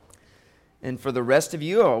And for the rest of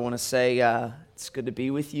you, I want to say it's good to be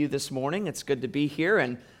with you this morning. It's good to be here.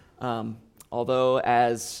 And although,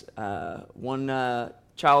 as one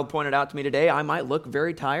child pointed out to me today, I might look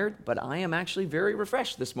very tired, but I am actually very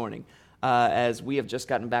refreshed this morning. As we have just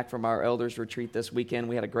gotten back from our elders retreat this weekend,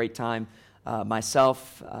 we had a great time.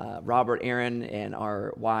 Myself, Robert, Aaron, and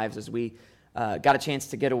our wives, as we got a chance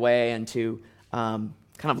to get away and to kind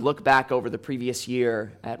of look back over the previous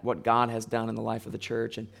year at what God has done in the life of the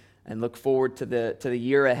church, and look forward to the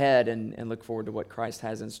year ahead, and look forward to what Christ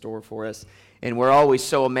has in store for us. And we're always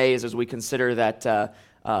so amazed as we consider that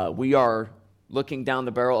we are looking down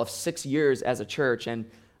the barrel of 6 years as a church, and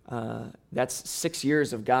that's 6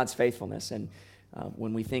 years of God's faithfulness. And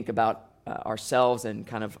when we think about ourselves and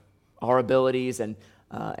kind of our abilities and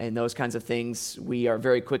those kinds of things, we are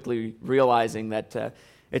very quickly realizing that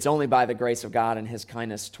it's only by the grace of God and His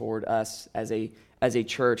kindness toward us as a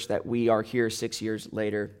church that we are here 6 years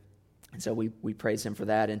later. And so we praise Him for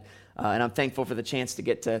that, and I'm thankful for the chance to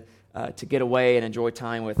get away and enjoy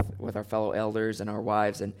time with our fellow elders and our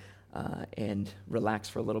wives, and relax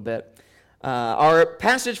for a little bit. Our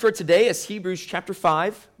passage for today is Hebrews chapter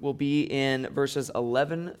 5. We'll be in verses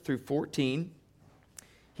 11 through 14.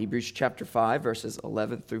 Hebrews chapter 5, verses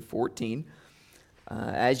 11 through 14.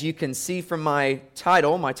 As you can see from my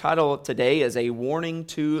title today is A Warning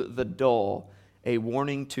to the Dull. A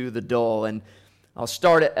Warning to the Dull. And I'll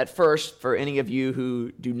start at first for any of you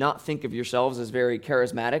who do not think of yourselves as very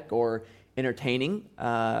charismatic or entertaining.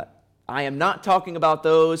 I am not talking about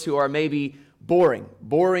those who are maybe boring.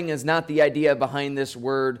 Boring is not the idea behind this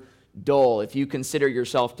word dull. If you consider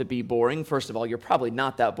yourself to be boring, first of all, you're probably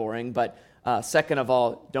not that boring, but second of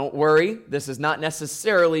all, don't worry. This is not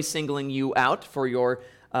necessarily singling you out for your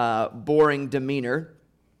boring demeanor,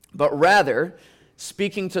 but rather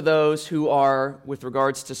speaking to those who are, with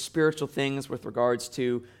regards to spiritual things, with regards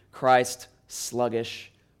to Christ,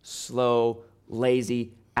 sluggish, slow,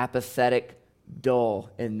 lazy, apathetic,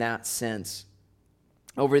 dull in that sense.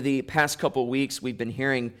 Over the past couple weeks, we've been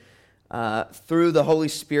hearing through the Holy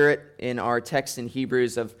Spirit in our text in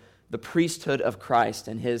Hebrews of the priesthood of Christ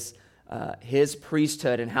and His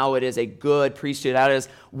priesthood, and how it is a good priesthood, how it is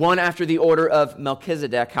one after the order of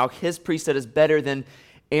Melchizedek, how His priesthood is better than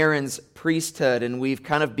Aaron's priesthood. And we've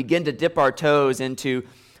kind of begun to dip our toes into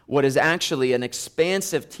what is actually an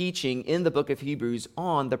expansive teaching in the book of Hebrews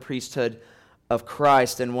on the priesthood of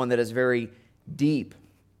Christ, and one that is very deep.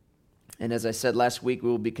 And as I said last week, we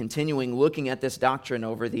will be continuing looking at this doctrine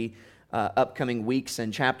over the upcoming weeks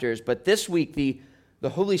and chapters. But this week, the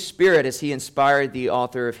Holy Spirit, as He inspired the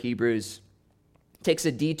author of Hebrews, takes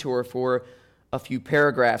a detour for a few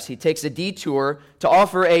paragraphs. He takes a detour to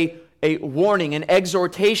offer a warning, an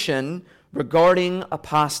exhortation regarding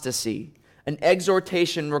apostasy, an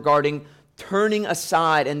exhortation regarding turning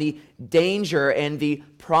aside and the danger and the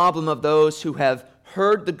problem of those who have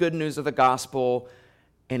heard the good news of the gospel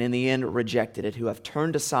and in the end rejected it, who have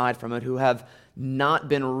turned aside from it, who have not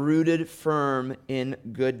been rooted firm in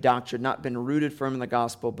good doctrine, not been rooted firm in the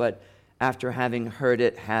gospel, but after having heard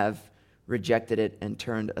it, have rejected it and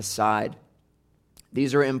turned aside.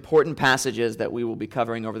 These are important passages that we will be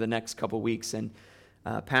covering over the next couple weeks, and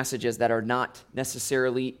passages that are not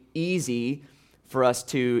necessarily easy for us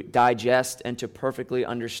to digest and to perfectly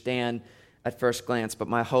understand at first glance. But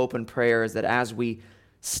my hope and prayer is that as we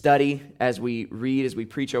study, as we read, as we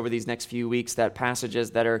preach over these next few weeks, that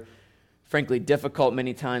passages that are frankly difficult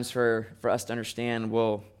many times for us to understand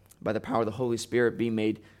will, by the power of the Holy Spirit, be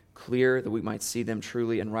made clear, that we might see them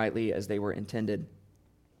truly and rightly as they were intended.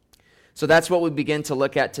 So that's what we begin to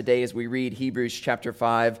look at today as we read Hebrews chapter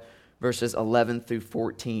 5, verses 11 through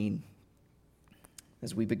 14.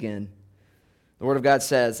 As we begin, the Word of God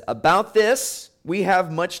says, "About this we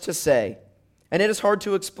have much to say, and it is hard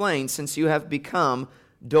to explain, since you have become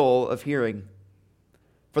dull of hearing.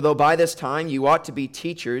 For though by this time you ought to be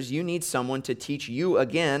teachers, you need someone to teach you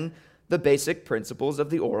again the basic principles of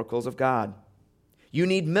the oracles of God. You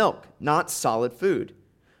need milk, not solid food.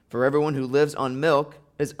 For everyone who lives on milk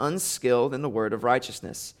is unskilled in the word of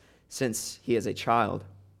righteousness, since he is a child.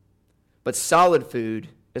 But solid food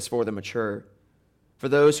is for the mature, for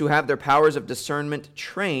those who have their powers of discernment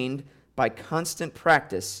trained by constant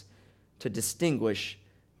practice to distinguish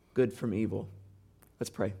good from evil." Let's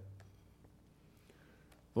pray.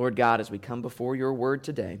 Lord God, as we come before your word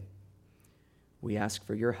today, we ask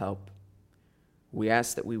for your help. We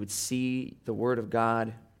ask that we would see the word of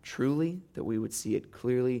God truly, that we would see it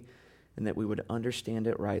clearly, and that we would understand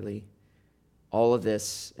it rightly. All of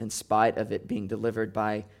this in spite of it being delivered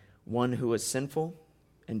by one who is sinful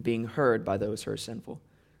and being heard by those who are sinful.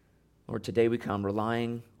 Lord, today we come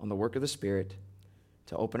relying on the work of the Spirit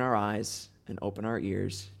to open our eyes and open our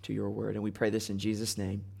ears to your word. And we pray this in Jesus'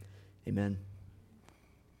 name. Amen.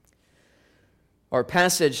 Our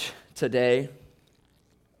passage today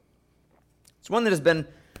is one that has been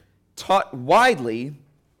taught widely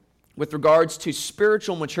with regards to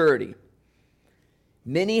spiritual maturity.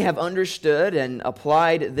 Many have understood and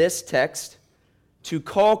applied this text to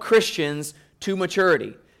call Christians to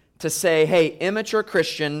maturity, to say, hey, immature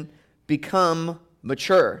Christian, become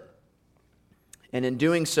mature. And in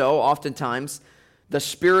doing so, oftentimes, the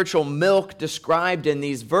spiritual milk described in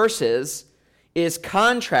these verses is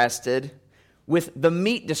contrasted with the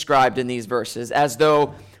meat described in these verses, as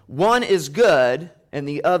though one is good and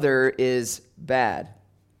the other is bad.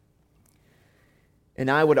 And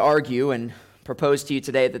I would argue and propose to you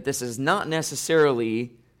today that this is not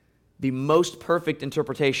necessarily the most perfect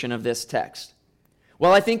interpretation of this text.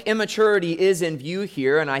 Well, I think immaturity is in view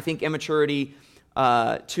here, and I think immaturity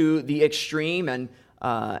to the extreme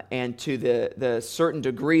and to the certain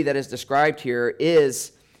degree that is described here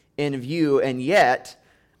is in view, and yet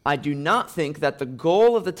I do not think that the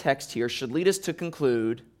goal of the text here should lead us to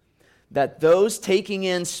conclude that those taking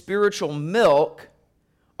in spiritual milk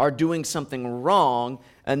are doing something wrong,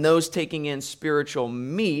 and those taking in spiritual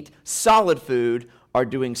meat, solid food, are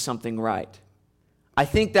doing something right. I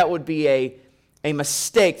think that would be a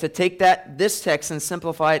mistake to take this text and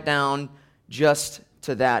simplify it down just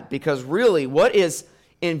to that, because really what is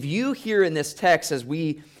in view here in this text as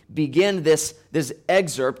we begin this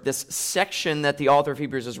excerpt, this section that the author of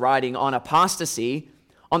Hebrews is writing on apostasy,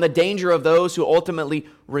 on the danger of those who ultimately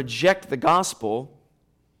reject the gospel,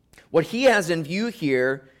 what he has in view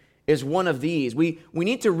here is one of these. We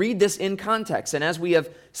need to read this in context, and as we have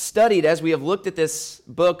studied, as we have looked at this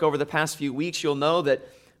book over the past few weeks, you'll know that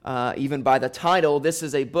even by the title, this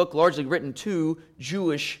is a book largely written to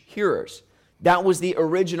Jewish hearers. That was the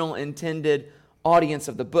original intended audience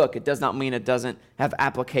of the book. It does not mean it doesn't have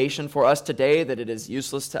application for us today, that it is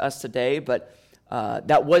useless to us today, but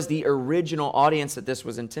that was the original audience that this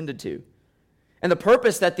was intended to. And the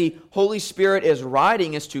purpose that the Holy Spirit is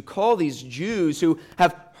writing is to call these Jews who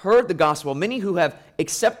have heard the gospel, many who have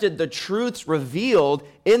accepted the truths revealed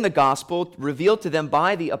in the gospel, revealed to them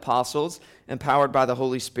by the apostles, empowered by the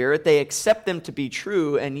Holy Spirit. They accept them to be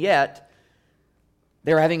true, and yet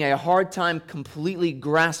they're having a hard time completely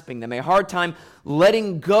grasping them, a hard time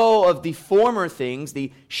letting go of the former things,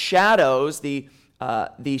 the shadows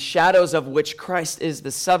of which Christ is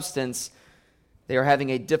the substance. They are having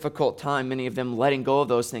a difficult time, many of them, letting go of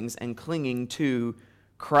those things and clinging to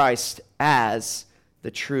Christ as the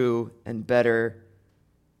true and better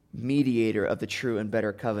mediator of the true and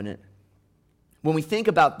better covenant. When we think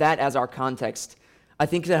about that as our context, I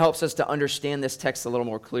think that helps us to understand this text a little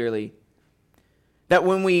more clearly. That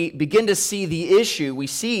when we begin to see the issue, we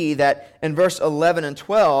see that in verse 11 and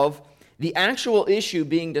 12, the actual issue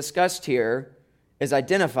being discussed here is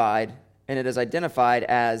identified, and it is identified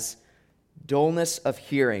as dullness of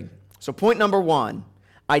hearing. So point number one,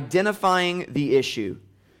 identifying the issue.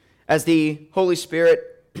 As the Holy Spirit,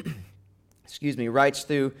 writes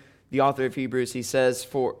through the author of Hebrews, he says,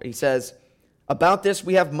 about this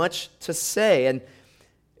we have much to say. And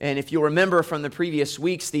if you remember from the previous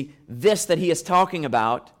weeks, this that he is talking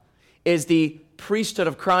about is the priesthood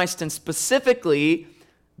of Christ, and specifically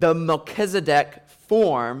the Melchizedek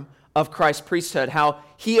form of Christ's priesthood, how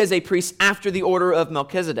he is a priest after the order of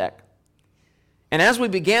Melchizedek. And as we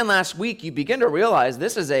began last week, you begin to realize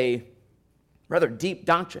this is a rather deep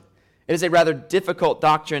doctrine. It is a rather difficult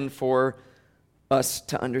doctrine for us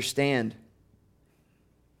to understand.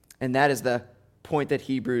 And that is the point that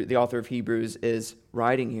the author of Hebrews is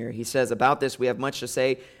writing here. He says, about this we have much to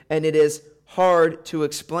say, and it is hard to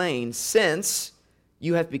explain, since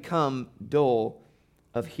you have become dull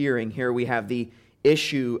of hearing. Here we have the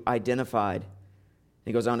issue identified.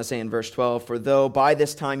 He goes on to say in verse 12, for though by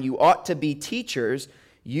this time you ought to be teachers,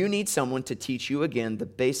 you need someone to teach you again the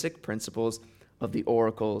basic principles of the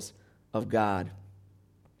oracles of God.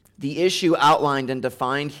 The issue outlined and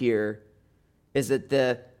defined here is that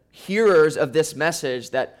the hearers of this message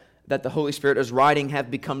that the Holy Spirit is writing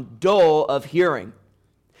have become dull of hearing.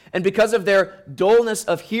 And because of their dullness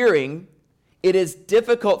of hearing, it is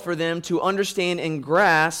difficult for them to understand and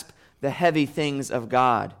grasp the heavy things of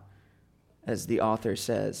God, as the author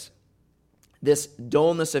says. This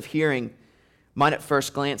dullness of hearing might at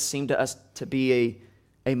first glance seem to us to be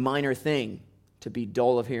a minor thing, to be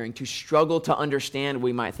dull of hearing, to struggle to understand.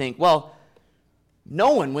 We might think, well,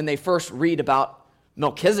 no one, when they first read about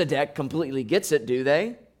Melchizedek, completely gets it, do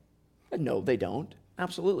they? No, they don't.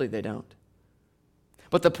 Absolutely they don't.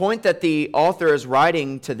 But the point that the author is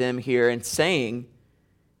writing to them here and saying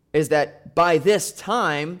is that by this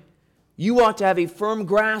time, you ought to have a firm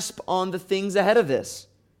grasp on the things ahead of this.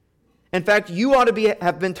 In fact, you ought to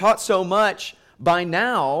have been taught so much by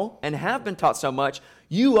now, and have been taught so much,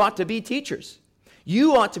 you ought to be teachers.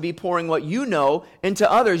 You ought to be pouring what you know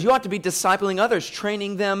into others. You ought to be discipling others,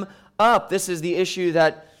 training them up. This is the issue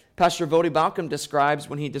that Pastor Vodi Balcom describes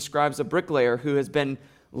when he describes a bricklayer who has been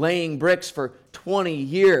laying bricks for 20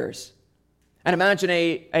 years. And imagine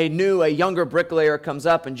a younger bricklayer comes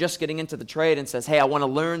up and just getting into the trade and says, hey, I want to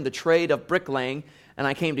learn the trade of bricklaying, and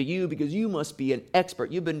I came to you because you must be an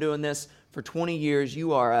expert. You've been doing this for 20 years.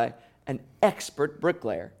 You are an expert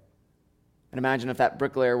bricklayer. And imagine if that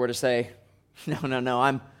bricklayer were to say, no,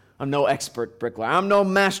 I'm no expert bricklayer. I'm no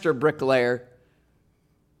master bricklayer.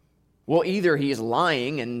 Well, either he is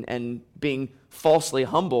lying and being falsely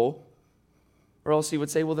humble, or else he would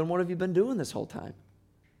say, well, then what have you been doing this whole time?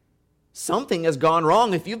 Something has gone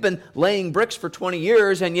wrong if you've been laying bricks for 20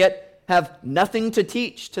 years and yet have nothing to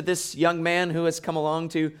teach to this young man who has come along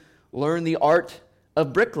to learn the art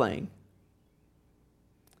of bricklaying.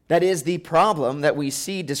 That is the problem that we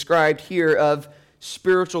see described here of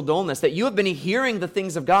spiritual dullness, that you have been hearing the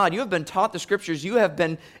things of God, you have been taught the Scriptures, you have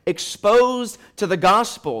been exposed to the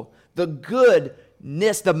gospel, the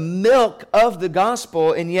goodness, the milk of the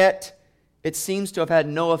gospel, and yet it seems to have had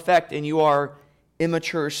no effect, and you are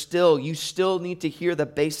immature still. You still need to hear the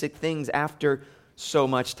basic things after so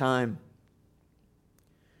much time.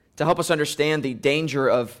 To help us understand the danger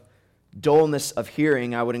of dullness of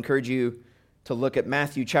hearing, I would encourage you to look at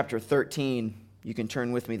Matthew chapter 13. You can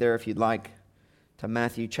turn with me there if you'd like, to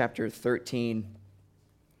Matthew chapter 13.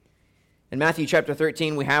 In Matthew chapter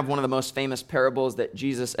 13, we have one of the most famous parables that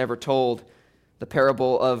Jesus ever told, the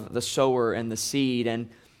parable of the sower and the seed. And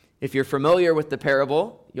if you're familiar with the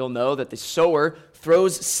parable, you'll know that the sower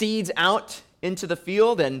throws seeds out into the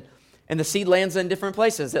field, and the seed lands in different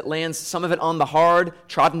places. It lands, some of it on the hard,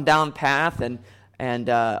 trodden down path, and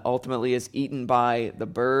ultimately is eaten by the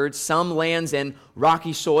birds. Some lands in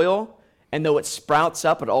rocky soil, and though it sprouts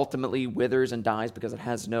up, it ultimately withers and dies because it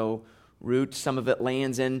has no root. Some of it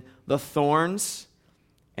lands in the thorns,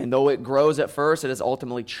 and though it grows at first, it is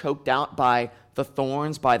ultimately choked out by the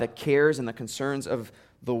thorns, by the cares and the concerns of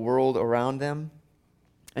the world around them.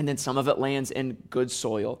 And then some of it lands in good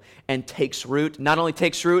soil and takes root. Not only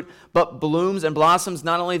takes root, but blooms and blossoms.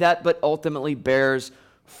 Not only that, but ultimately bears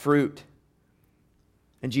fruit.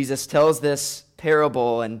 And Jesus tells this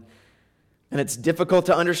parable, and it's difficult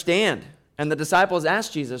to understand. And the disciples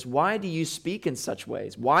ask Jesus, why do you speak in such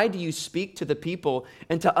ways? Why do you speak to the people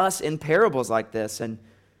and to us in parables like this? And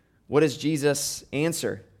what does Jesus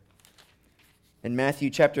answer? In Matthew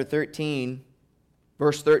chapter 13,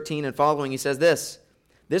 verse 13 and following, he says this,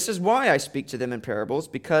 "This is why I speak to them in parables,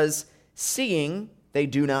 because seeing they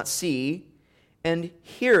do not see, and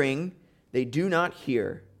hearing they do not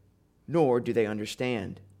hear, nor do they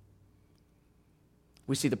understand."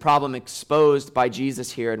 We see the problem exposed by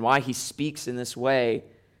Jesus here and why he speaks in this way.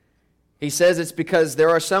 He says it's because there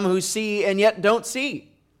are some who see and yet don't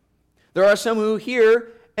see. There are some who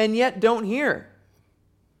hear and yet don't hear.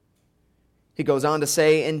 He goes on to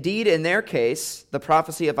say, "Indeed, in their case, the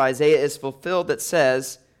prophecy of Isaiah is fulfilled that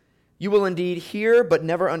says, 'You will indeed hear but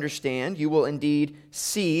never understand. You will indeed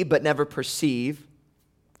see but never perceive.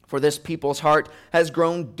 For this people's heart has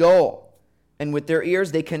grown dull, and with their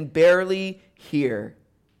ears they can barely hear,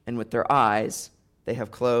 and with their eyes they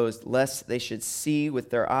have closed, lest they should see with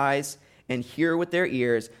their eyes and hear with their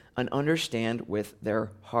ears and understand with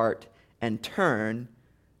their heart and turn,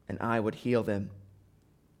 and I would heal them.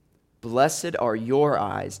 Blessed are your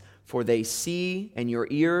eyes, for they see, and your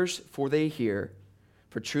ears, for they hear.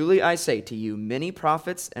 For truly I say to you, many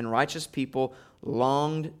prophets and righteous people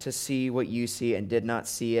longed to see what you see and did not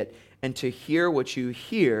see it, and to hear what you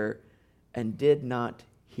hear and did not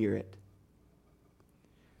hear it."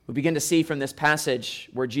 We begin to see from this passage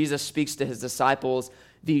where Jesus speaks to his disciples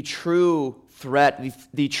the true threat,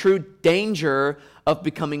 the true danger of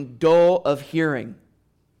becoming dull of hearing.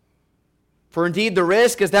 For indeed the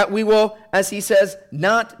risk is that we will, as he says,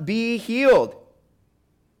 not be healed.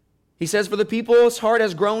 He says, "For the people's heart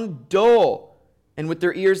has grown dull, and with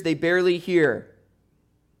their ears they barely hear,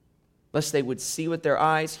 lest they would see with their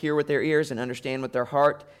eyes, hear with their ears, and understand with their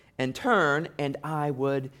heart, and turn, and I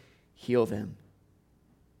would heal them."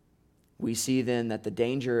 We see then that the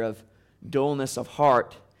danger of dullness of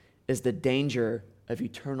heart is the danger of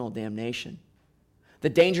eternal damnation, the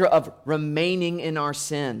danger of remaining in our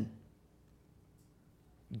sin.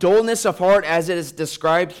 Dullness of heart, as it is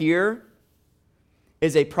described here,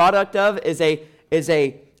 is a product of, is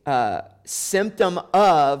a symptom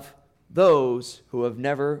of those who have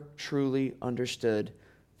never truly understood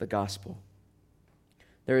the gospel.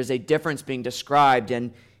 There is a difference being described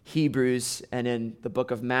in Hebrews and in the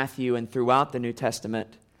book of Matthew and throughout the New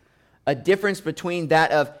Testament. A difference between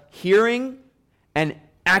that of hearing and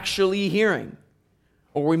actually hearing.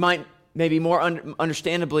 Or we might maybe more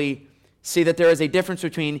understandably see that there is a difference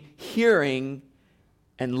between hearing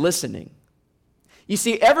and listening. You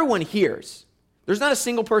see, everyone hears. There's not a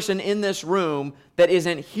single person in this room that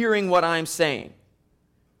isn't hearing what I'm saying.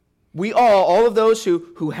 We all of those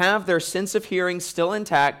who have their sense of hearing still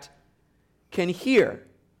intact, can hear.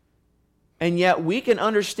 And yet we can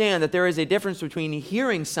understand that there is a difference between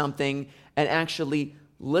hearing something and actually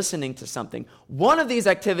listening to something. One of these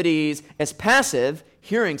activities is passive,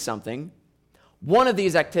 hearing something. One of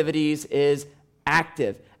these activities is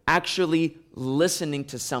active, actually listening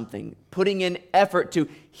to something, putting in effort to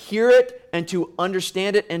hear it and to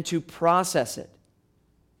understand it and to process it.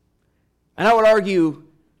 And I would argue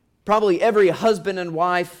probably every husband and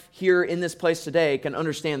wife here in this place today can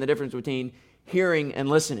understand the difference between hearing and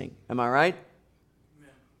listening. Am I right?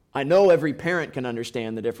 Amen. I know every parent can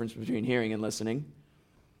understand the difference between hearing and listening.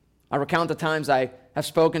 I recount the times I have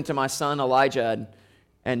spoken to my son Elijah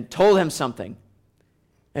and told him something.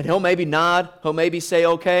 And he'll maybe nod, he'll maybe say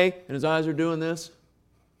okay, and his eyes are doing this,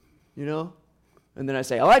 you know? And then I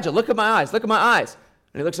say, Elijah, look at my eyes, look at my eyes.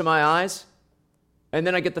 And he looks at my eyes, and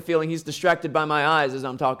then I get the feeling he's distracted by my eyes as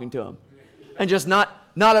I'm talking to him. And just not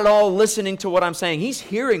at all listening to what I'm saying. He's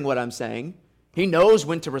hearing what I'm saying. He knows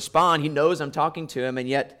when to respond. He knows I'm talking to him, and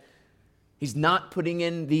yet he's not putting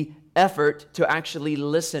in the effort to actually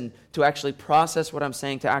listen, to actually process what I'm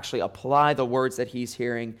saying, to actually apply the words that he's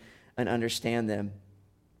hearing and understand them.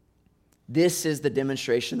 This is the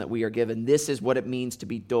demonstration that we are given. This is what it means to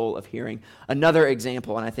be dull of hearing. Another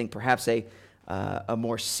example, and I think perhaps a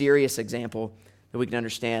more serious example that we can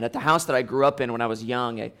understand. At the house that I grew up in when I was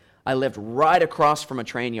young, I lived right across from a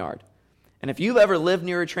train yard. And if you've ever lived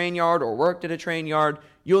near a train yard or worked at a train yard,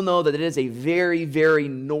 you'll know that it is a very, very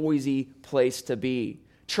noisy place to be.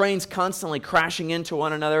 Trains constantly crashing into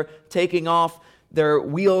one another, taking off, their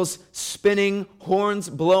wheels spinning, horns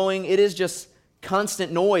blowing. It is just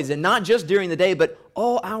constant noise, and not just during the day, but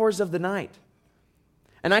all hours of the night.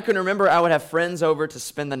 And I can remember I would have friends over to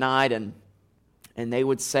spend the night, and they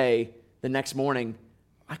would say the next morning,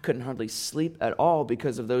 I couldn't hardly sleep at all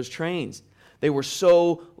because of those trains. They were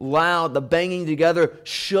so loud, the banging together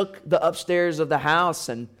shook the upstairs of the house,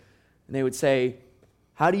 and they would say,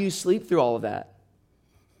 how do you sleep through all of that?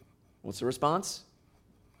 What's the response?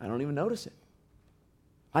 I don't even notice it.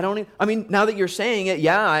 Now that you're saying it,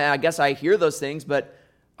 yeah, I guess I hear those things, but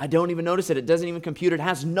I don't even notice it. It doesn't even compute. It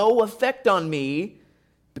has no effect on me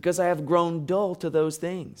because I have grown dull to those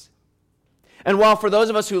things. And while for those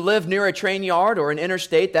of us who live near a train yard or an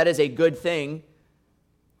interstate, that is a good thing,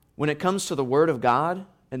 when it comes to the Word of God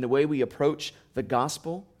and the way we approach the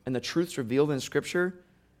gospel and the truths revealed in Scripture,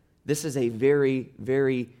 this is a very,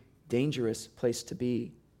 very dangerous place to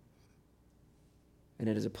be. And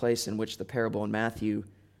it is a place in which the parable in Matthew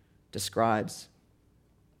describes.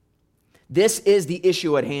 This is the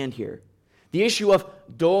issue at hand here. The issue of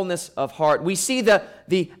dullness of heart. We see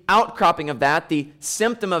the outcropping of that, the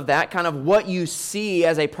symptom of that, kind of what you see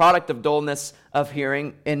as a product of dullness of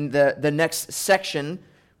hearing in the next section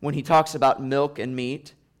when he talks about milk and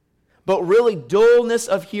meat. But really, dullness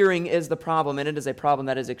of hearing is the problem, and it is a problem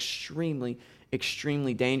that is extremely,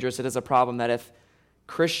 extremely dangerous. It is a problem that if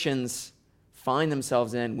Christians find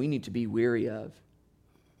themselves in, we need to be weary of.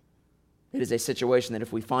 It is a situation that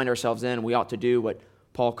if we find ourselves in, we ought to do what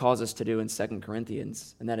Paul calls us to do in 2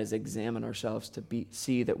 Corinthians, and that is examine ourselves to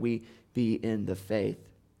see that we be in the faith.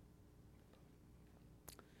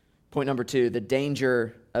 Point number 2, the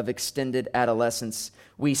danger of extended adolescence.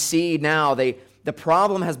 We see now the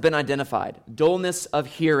problem has been identified. Dullness of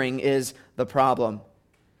hearing is the problem.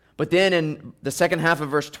 But then in the second half of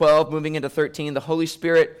verse 12, moving into 13, the Holy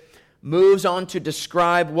Spirit moves on to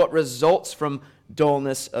describe what results from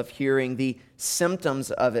dullness of hearing, the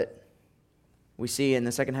symptoms of it. We see in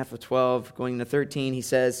the second half of 12, going into 13, he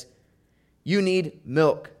says, you need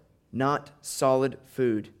milk, not solid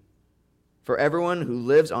food. For everyone who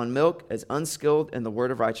lives on milk is unskilled in the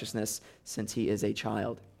word of righteousness, since he is a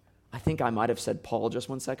child. I think I might have said Paul just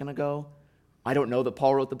 1 second ago. I don't know that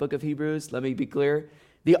Paul wrote the book of Hebrews, let me be clear.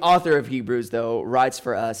 The author of Hebrews, though, writes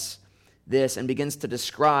for us this and begins to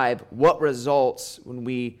describe what results when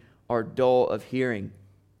we are dull of hearing.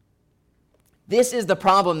 This is the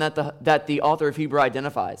problem that the author of Hebrews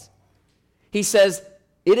identifies. He says,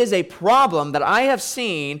 it is a problem that I have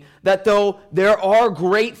seen that though there are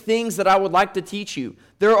great things that I would like to teach you,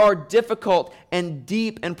 there are difficult and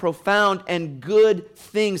deep and profound and good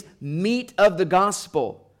things, meat of the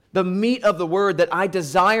gospel, the meat of the word that I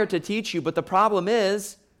desire to teach you, but the problem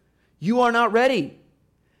is you are not ready.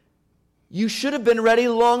 You should have been ready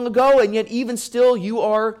long ago, and yet even still you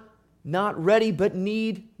are not ready but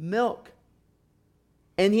need milk.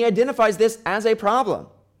 And he identifies this as a problem.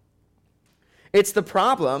 It's the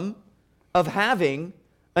problem of having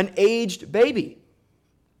an aged baby.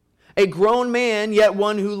 A grown man, yet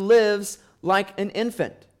one who lives like an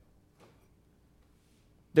infant.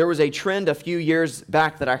 There was a trend a few years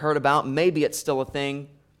back that I heard about, maybe it's still a thing,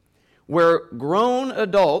 where grown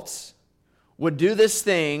adults would do this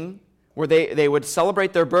thing where they would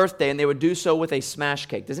celebrate their birthday and they would do so with a smash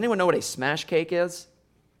cake. Does anyone know what a smash cake is?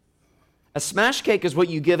 A smash cake is what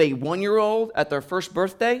you give a 1-year-old at their first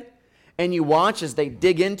birthday, and you watch as they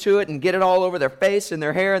dig into it and get it all over their face and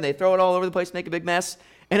their hair, and they throw it all over the place, make a big mess.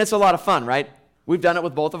 And it's a lot of fun, right? We've done it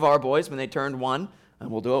with both of our boys when they turned 1,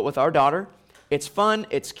 and we'll do it with our daughter. It's fun,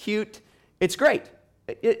 it's cute, it's great,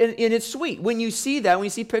 and it's sweet. When you see that, when you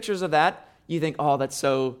see pictures of that, you think, oh, that's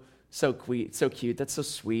so cute, that's so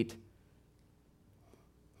sweet.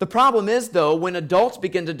 The problem is, though, when adults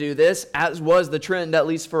begin to do this, as was the trend at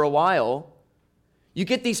least for a while, you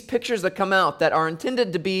get these pictures that come out that are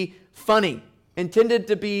intended to be funny, intended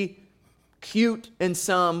to be cute in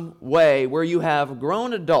some way, where you have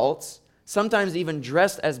grown adults, sometimes even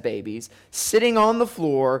dressed as babies, sitting on the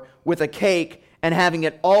floor with a cake and having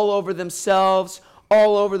it all over themselves,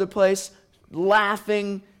 all over the place,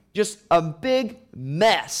 laughing, just a big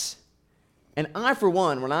mess. And I, for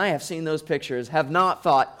one, when I have seen those pictures, have not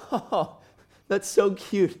thought, oh, that's so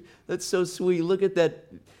cute, that's so sweet. Look at that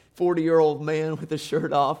 40-year-old man with his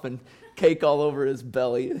shirt off and cake all over his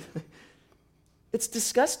belly. It's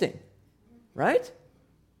disgusting, right?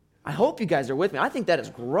 I hope you guys are with me. I think that is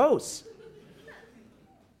gross.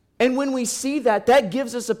 And when we see that, that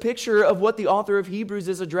gives us a picture of what the author of Hebrews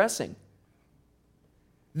is addressing.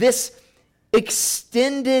 This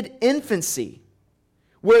extended infancy,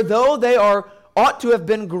 where though they ought to have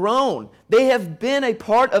been grown, they have been a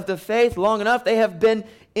part of the faith long enough, they have been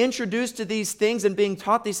introduced to these things and being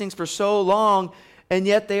taught these things for so long, and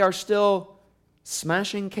yet they are still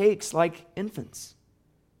smashing cakes like infants,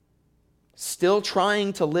 still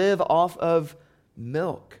trying to live off of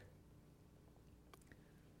milk.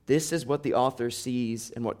 This is what the author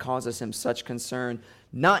sees and what causes him such concern,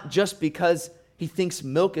 not just because he thinks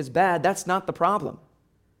milk is bad, that's not the problem,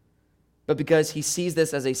 but because he sees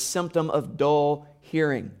this as a symptom of dull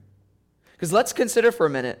hearing. Because let's consider for a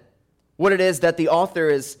minute what it is that the author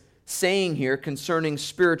is saying here concerning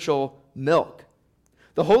spiritual milk.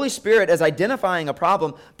 The Holy Spirit is identifying a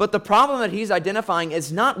problem, but the problem that he's identifying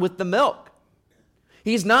is not with the milk.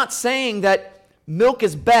 He's not saying that milk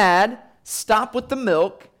is bad, stop with the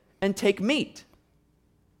milk, and take meat.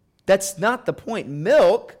 That's not the point.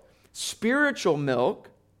 Milk, spiritual milk,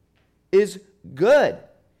 is good.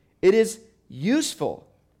 It is useful.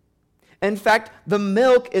 In fact, the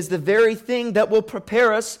milk is the very thing that will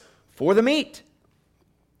prepare us for the meat.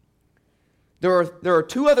 There are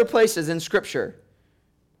 2 other places in Scripture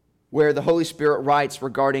where the Holy Spirit writes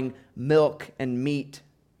regarding milk and meat.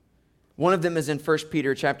 One of them is in 1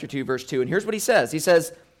 Peter chapter 2, verse 2. And here's what he says. He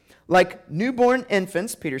says, like newborn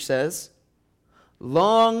infants, Peter says,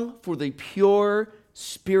 long for the pure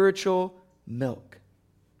spiritual milk,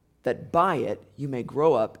 that by it you may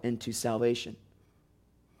grow up into salvation.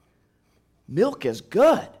 Milk is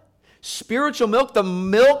good. Spiritual milk, the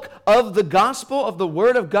milk of the gospel, of the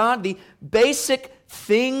Word of God, the basic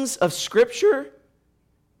things of Scripture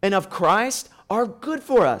and of Christ are good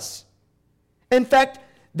for us. In fact,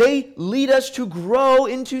 they lead us to grow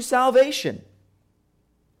into salvation.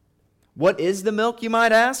 What is the milk, you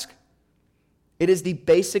might ask? It is the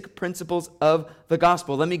basic principles of the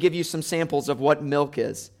gospel. Let me give you some samples of what milk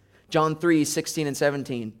is. John 3, 16 and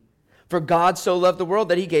 17. For God so loved the world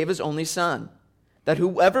that he gave his only Son, that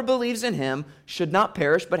whoever believes in him should not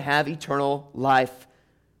perish but have eternal life.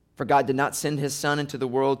 For God did not send his Son into the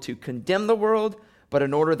world to condemn the world, but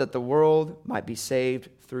in order that the world might be saved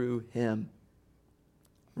through him.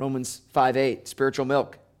 Romans 5:8, spiritual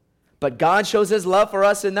milk. But God shows his love for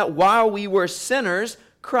us in that while we were sinners,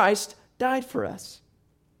 Christ died for us.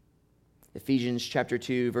 Ephesians chapter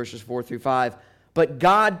 2, verses 4 through 5. But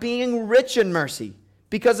God, being rich in mercy,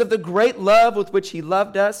 because of the great love with which he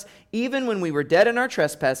loved us, even when we were dead in our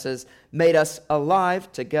trespasses, made us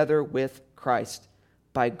alive together with Christ.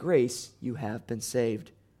 By grace you have been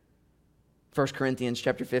saved. 1 Corinthians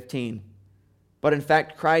chapter 15. But in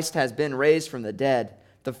fact, Christ has been raised from the dead,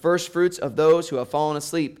 the firstfruits of those who have fallen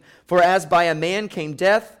asleep. For as by a man came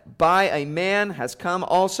death, by a man has come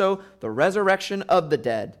also the resurrection of the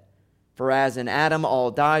dead. For as in Adam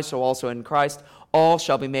all die, so also in Christ all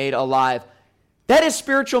shall be made alive. That is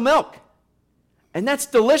spiritual milk. And that's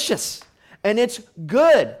delicious. And it's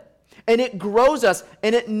good. And it grows us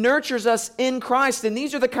and it nurtures us in Christ. And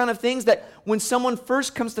these are the kind of things that when someone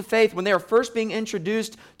first comes to faith, when they are first being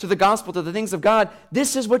introduced to the gospel, to the things of God,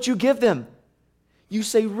 this is what you give them. You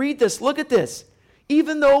say, read this, look at this.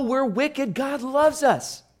 Even though we're wicked, God loves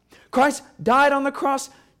us. Christ died on the cross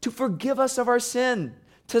to forgive us of our sin,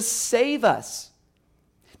 to save us.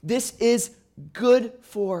 This is good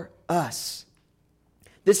for us.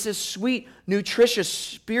 This is sweet, nutritious,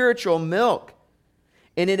 spiritual milk.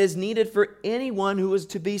 And it is needed for anyone who is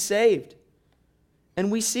to be saved.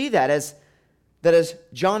 And we see that as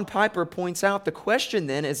John Piper points out, the question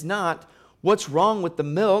then is not what's wrong with the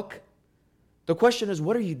milk. The question is,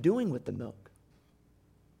 what are you doing with the milk?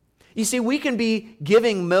 You see, we can be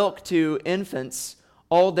giving milk to infants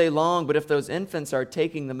all day long, but if those infants are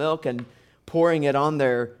taking the milk and pouring it on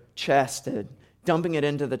their chest and dumping it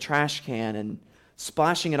into the trash can and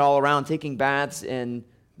splashing it all around, taking baths in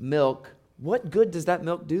milk, what good does that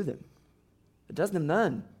milk do them? It does them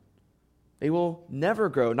none. They will never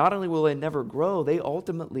grow. Not only will they never grow, they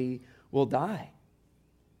ultimately will die.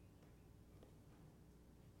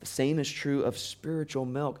 The same is true of spiritual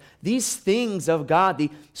milk. These things of God, the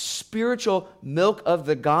spiritual milk of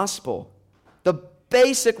the gospel, the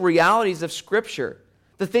basic realities of Scripture,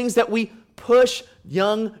 the things that we push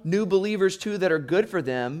young new believers to that are good for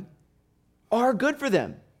them, are good for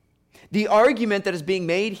them. The argument that is being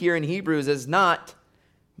made here in Hebrews is not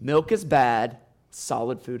milk is bad,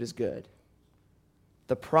 solid food is good.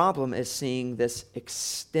 The problem is seeing this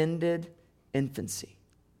extended infancy.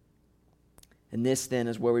 And this then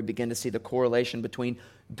is where we begin to see the correlation between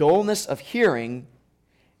dullness of hearing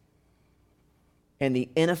and the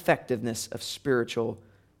ineffectiveness of spiritual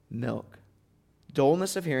milk.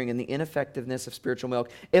 Dullness of hearing and the ineffectiveness of spiritual milk.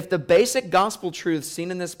 If the basic gospel truths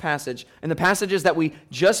seen in this passage, and the passages that we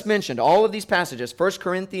just mentioned, all of these passages, 1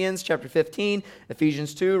 Corinthians chapter 15,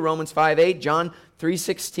 Ephesians 2, Romans 5:8, John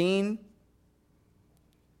 3:16,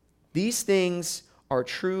 these things are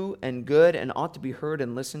true and good and ought to be heard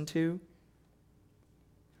and listened to.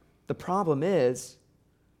 The problem is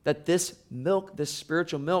that this milk, this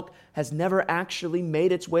spiritual milk, has never actually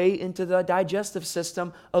made its way into the digestive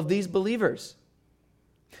system of these believers.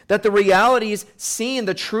 That the realities seen,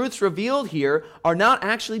 the truths revealed here, are not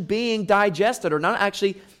actually being digested or not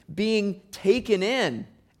actually being taken in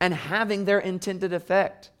and having their intended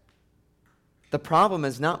effect. The problem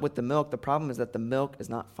is not with the milk. The problem is that the milk is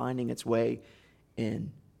not finding its way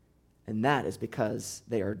in. And that is because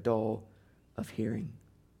they are dull of hearing.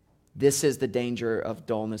 This is the danger of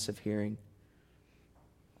dullness of hearing.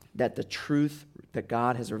 That the truth that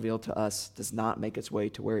God has revealed to us does not make its way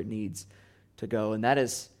to where it needs to go. And that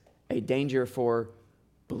is a danger for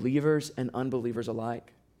believers and unbelievers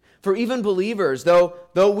alike. For even believers, though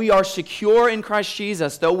we are secure in Christ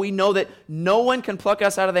Jesus, though we know that no one can pluck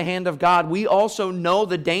us out of the hand of God, we also know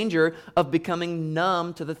the danger of becoming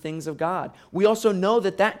numb to the things of God. We also know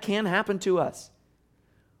that that can happen to us.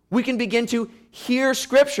 We can begin to hear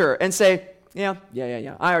Scripture and say, yeah,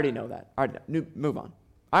 I already know that. All right, move on.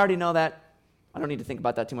 I already know that. I don't need to think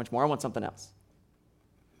about that too much more. I want something else.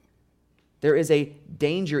 There is a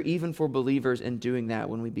danger even for believers in doing that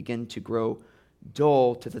when we begin to grow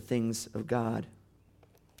dull to the things of God.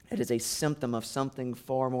 It is a symptom of something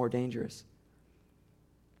far more dangerous.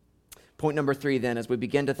 Point number 3 then, as we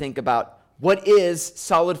begin to think about what is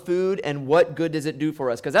solid food and what good does it do for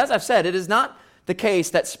us. Because as I've said, it is not the case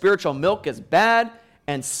that spiritual milk is bad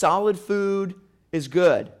and solid food is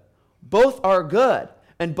good. Both are good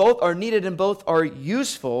and both are needed and both are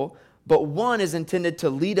useful, but one is intended to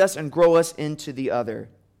lead us and grow us into the other.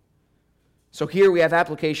 So here we have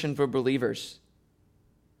application for believers.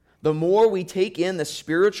 The more we take in the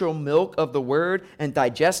spiritual milk of the Word and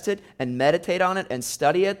digest it and meditate on it and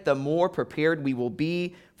study it, the more prepared we will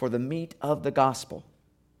be for the meat of the gospel.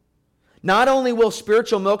 Not only will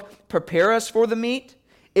spiritual milk prepare us for the meat,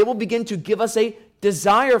 it will begin to give us a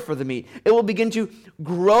desire for the meat. It will begin to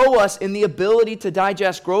grow us in the ability to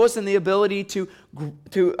digest, grow us in the ability to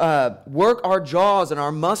work our jaws and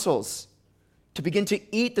our muscles, to begin to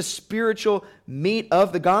eat the spiritual meat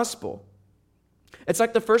of the gospel. It's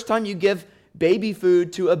like the first time you give baby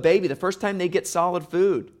food to a baby, the first time they get solid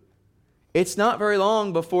food. It's not very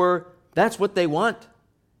long before that's what they want.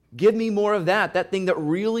 Give me more of that thing that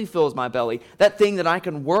really fills my belly, that thing that I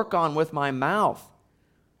can work on with my mouth.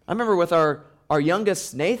 I remember with our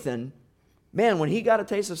youngest, Nathan, man, when he got a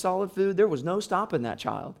taste of solid food, there was no stopping that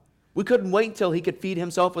child. We couldn't wait until he could feed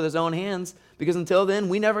himself with his own hands, because until then,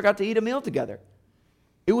 we never got to eat a meal together.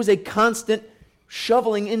 It was a constant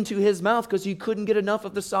shoveling into his mouth because he couldn't get enough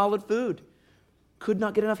of the solid food. Could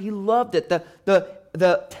not get enough. He loved it.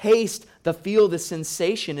 The taste, the feel, the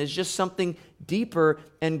sensation is just something deeper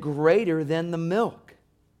and greater than the milk.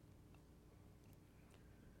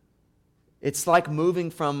 It's like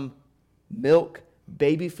moving from milk,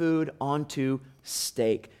 baby food, onto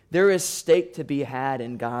steak. There is steak to be had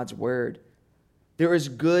in God's Word. There is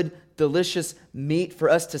good, delicious meat for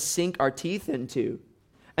us to sink our teeth into.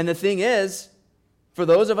 And the thing is, for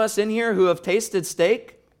those of us in here who have tasted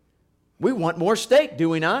steak, we want more steak, do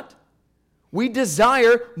we not? We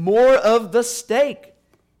desire more of the steak.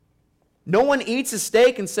 No one eats a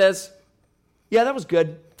steak and says, yeah, that was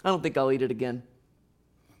good. I don't think I'll eat it again.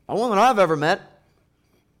 No one that I've ever met.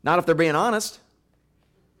 Not if they're being honest.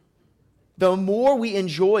 The more we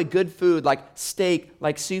enjoy good food like steak,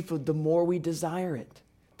 like seafood, the more we desire it.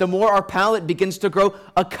 The more our palate begins to grow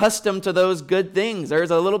accustomed to those good things. There's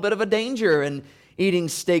a little bit of a danger in eating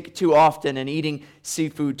steak too often and eating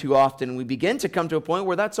seafood too often. We begin to come to a point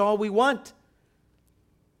where that's all we want.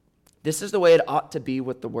 This is the way it ought to be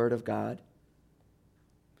with the Word of God.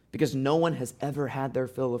 Because no one has ever had their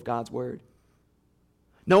fill of God's Word.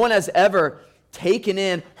 No one has ever taken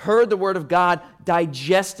in, heard the Word of God,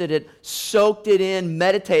 digested it, soaked it in,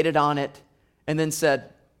 meditated on it, and then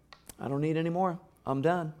said, I don't need any more. I'm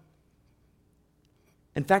done.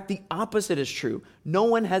 In fact, the opposite is true. No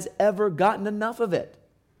one has ever gotten enough of it.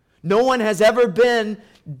 No one has ever been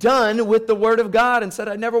done with the Word of God and said,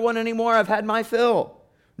 I never want any more. I've had my fill.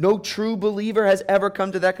 No true believer has ever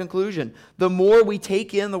come to that conclusion. The more we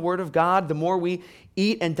take in the Word of God, the more we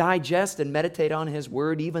eat and digest and meditate on His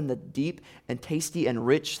Word, even the deep and tasty and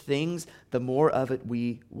rich things, the more of it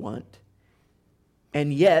we want.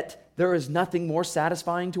 And yet, there is nothing more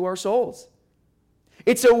satisfying to our souls.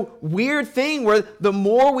 It's a weird thing where the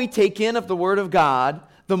more we take in of the Word of God,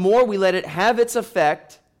 the more we let it have its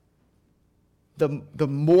effect, the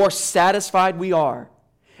more satisfied we are.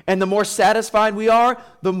 And the more satisfied we are,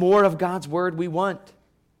 the more of God's Word we want.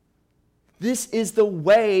 This is the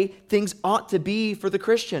way things ought to be for the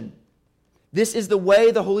Christian. This is the way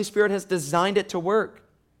the Holy Spirit has designed it to work.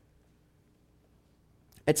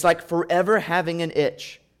 It's like forever having an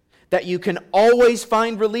itch that you can always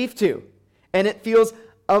find relief to. And it feels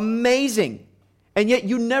amazing. And yet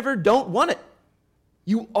you never don't want it.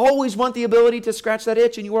 You always want the ability to scratch that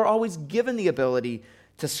itch, and you are always given the ability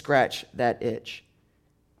to scratch that itch.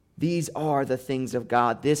 These are the things of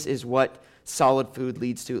God. This is what solid food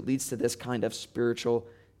leads to. It leads to this kind of spiritual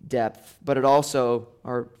depth. But it also,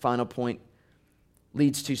 our final point,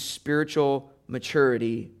 leads to spiritual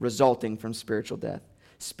maturity resulting from spiritual depth.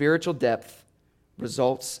 Spiritual depth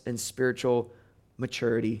results in spiritual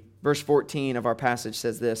maturity. Verse 14 of our passage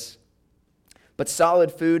says this, but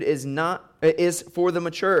solid food is for the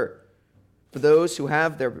mature, for those who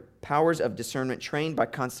have their powers of discernment trained by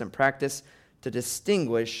constant practice to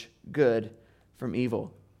distinguish good from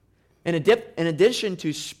evil. In addition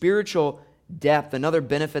to spiritual depth, another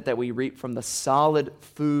benefit that we reap from the solid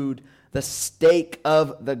food, the steak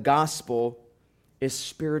of the gospel, is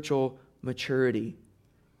spiritual maturity,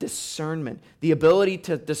 discernment, the ability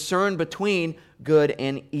to discern between good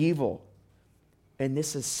and evil. And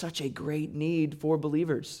this is such a great need for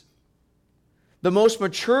believers. The most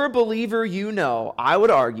mature believer you know, I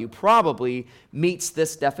would argue, probably meets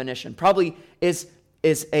this definition, probably is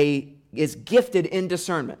gifted in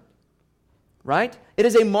discernment, right? It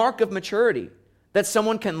is a mark of maturity that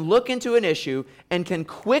someone can look into an issue and can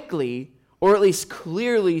quickly, or at least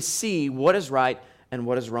clearly, see what is right and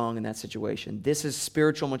what is wrong in that situation. This is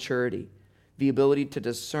spiritual maturity, the ability to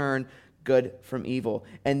discern good from evil.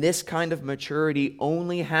 And this kind of maturity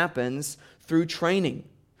only happens through training,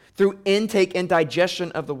 through intake and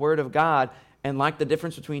digestion of the Word of God. And like the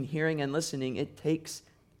difference between hearing and listening, it takes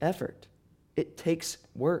effort. It takes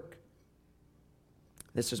work.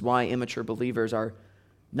 This is why immature believers are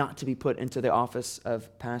not to be put into the office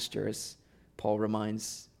of pastor, as Paul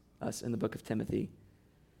reminds us in the book of Timothy.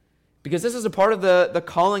 Because this is a part of the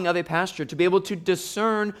calling of a pastor, to be able to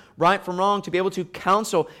discern right from wrong, to be able to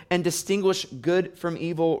counsel and distinguish good from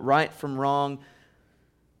evil, right from wrong.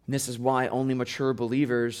 And this is why only mature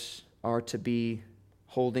believers are to be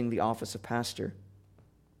holding the office of pastor.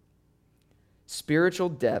 Spiritual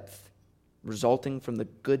depth resulting from the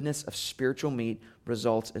goodness of spiritual meat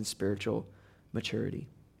results in spiritual maturity.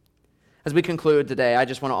 As we conclude today, I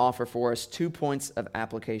just want to offer for us 2 points of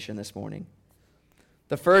application this morning.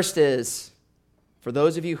 The first is, for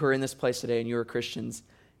those of you who are in this place today and you are Christians,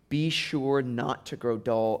 be sure not to grow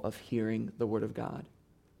dull of hearing the Word of God.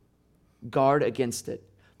 Guard against it.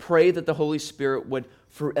 Pray that the Holy Spirit would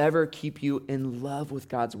forever keep you in love with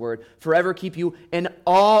God's word, forever keep you in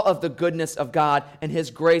awe of the goodness of God and his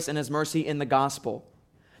grace and his mercy in the gospel.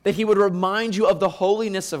 That he would remind you of the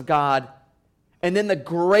holiness of God and then the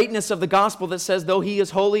greatness of the gospel that says, though he is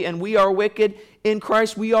holy and we are wicked, in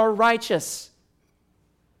Christ we are righteous.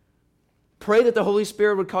 Pray that the Holy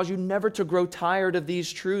Spirit would cause you never to grow tired of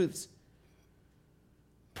these truths.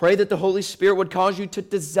 Pray that the Holy Spirit would cause you to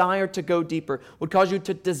desire to go deeper, would cause you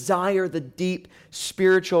to desire the deep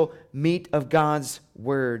spiritual meat of God's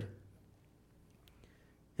word.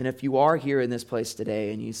 And if you are here in this place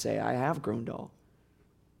today and you say, I have grown dull,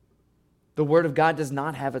 the word of God does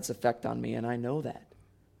not have its effect on me, and I know that,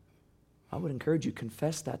 I would encourage you,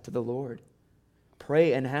 confess that to the Lord.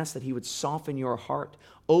 Pray and ask that he would soften your heart,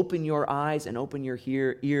 open your eyes, and open your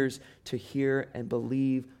ears to hear and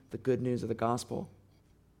believe the good news of the gospel,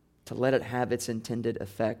 to let it have its intended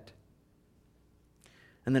effect.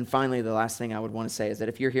 And then finally, the last thing I would want to say is that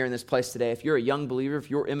if you're here in this place today, if you're a young believer, if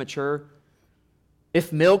you're immature,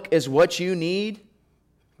 if milk is what you need,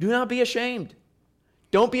 do not be ashamed.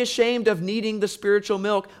 Don't be ashamed of needing the spiritual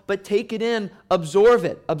milk, but take it in, absorb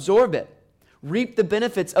it. Reap the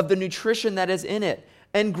benefits of the nutrition that is in it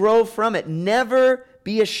and grow from it. Never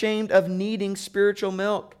be ashamed of needing spiritual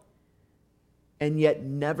milk, and yet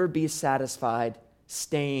never be satisfied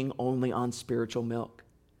staying only on spiritual milk.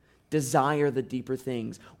 Desire the deeper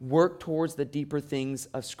things. Work towards the deeper things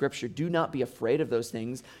of Scripture. Do not be afraid of those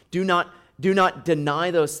things. Do not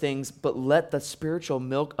deny those things, but let the spiritual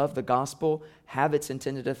milk of the gospel have its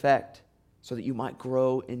intended effect so that you might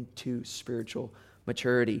grow into spiritual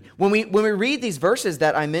maturity. When we read these verses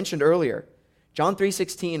that I mentioned earlier, John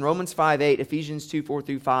 3:16, Romans 5:8, Ephesians 2:4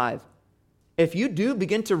 through 5, if you do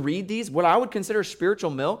begin to read these, what I would consider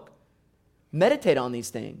spiritual milk, meditate on these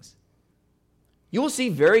things. You will see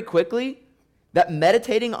very quickly that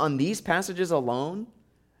meditating on these passages alone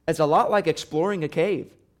is a lot like exploring a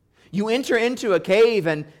cave. You enter into a cave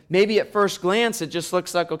and maybe at first glance it just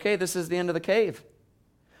looks like, okay, this is the end of the cave.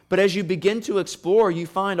 But as you begin to explore, you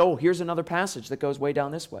find, oh, here's another passage that goes way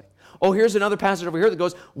down this way. Oh, here's another passage over here that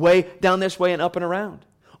goes way down this way and up and around.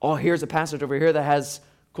 Oh, here's a passage over here that has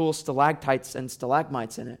cool stalactites and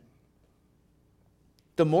stalagmites in it.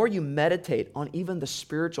 The more you meditate on even the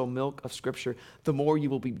spiritual milk of Scripture, the more you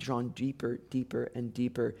will be drawn deeper, deeper, and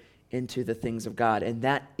deeper into the things of God. And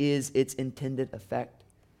that is its intended effect.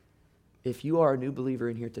 If you are a new believer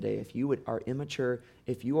in here today, if you are immature,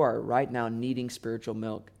 if you are right now needing spiritual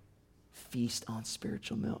milk, feast on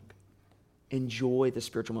spiritual milk. Enjoy the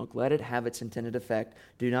spiritual milk. Let it have its intended effect.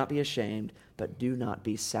 Do not be ashamed, but do not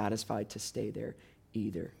be satisfied to stay there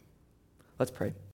either. Let's pray.